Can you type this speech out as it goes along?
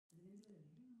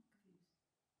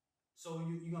So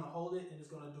you're gonna hold it and it's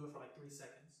gonna do it for like 3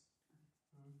 seconds.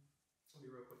 It's gonna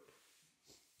be real quick.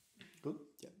 Good.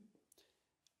 Yeah.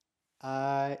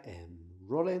 I am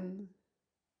rolling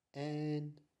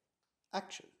and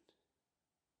action.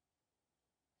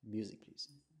 Music, please.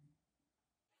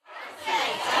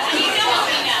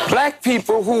 Black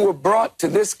people who were brought to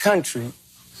this country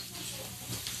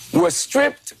were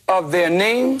stripped of their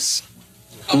names,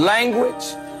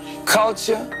 language,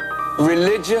 culture,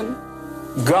 religion,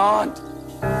 God,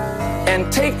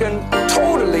 and taken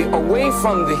totally away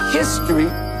from the history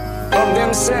of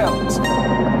themselves.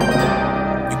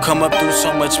 You come up through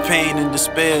so much pain and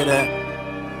despair that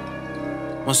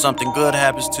when something good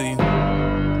happens to you,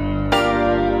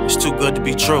 it's too good to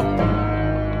be true.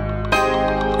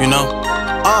 You know?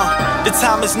 The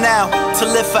time is now to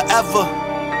live forever.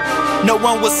 No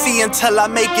one will see until I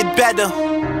make it better.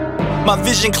 My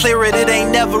vision clearer, it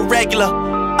ain't never regular.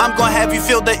 I'm gonna have you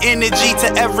feel the energy to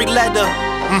every letter.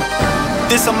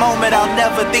 This a moment I'll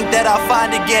never think that I'll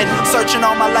find again. Searching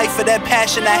all my life for that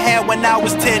passion I had when I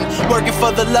was 10. Working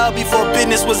for the love before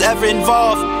business was ever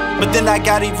involved. But then I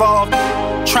got evolved,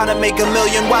 trying to make a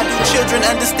million. Why do children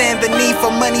understand the need for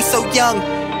money so young?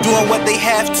 Doing what they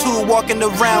have to, walking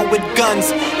around with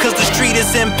guns. Cause the street is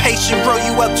impatient, grow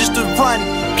you up just to run.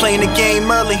 Playing the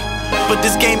game early, but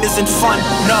this game isn't fun,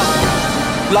 no.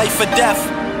 Life or death,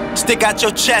 stick out your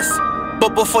chest.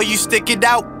 But before you stick it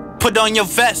out, put on your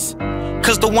vest.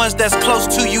 Cause the ones that's close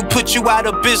to you put you out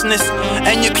of business.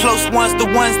 And your close ones, the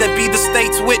ones that be the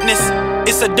state's witness.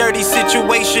 It's a dirty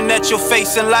situation that you'll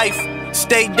face in life.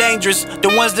 Stay dangerous,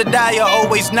 the ones that die are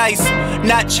always nice.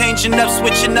 Not changing up,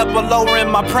 switching up or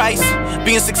lowering my price.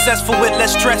 Being successful with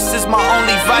less stress is my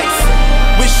only vice.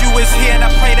 Wish you was here and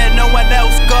I pray that no one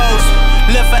else goes.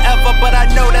 Live forever, but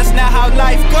I know that's not how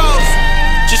life goes.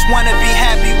 Just wanna be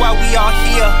happy while we are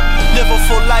here. Live a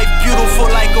full life,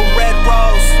 beautiful like a red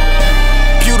rose.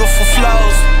 Beautiful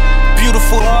flows,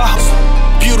 beautiful O's.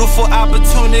 Beautiful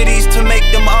opportunities to make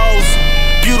them O's.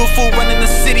 Beautiful running the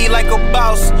city like a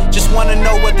boss. Just wanna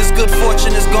know what this good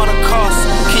fortune is gonna cost.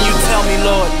 Can you tell me,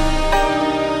 Lord?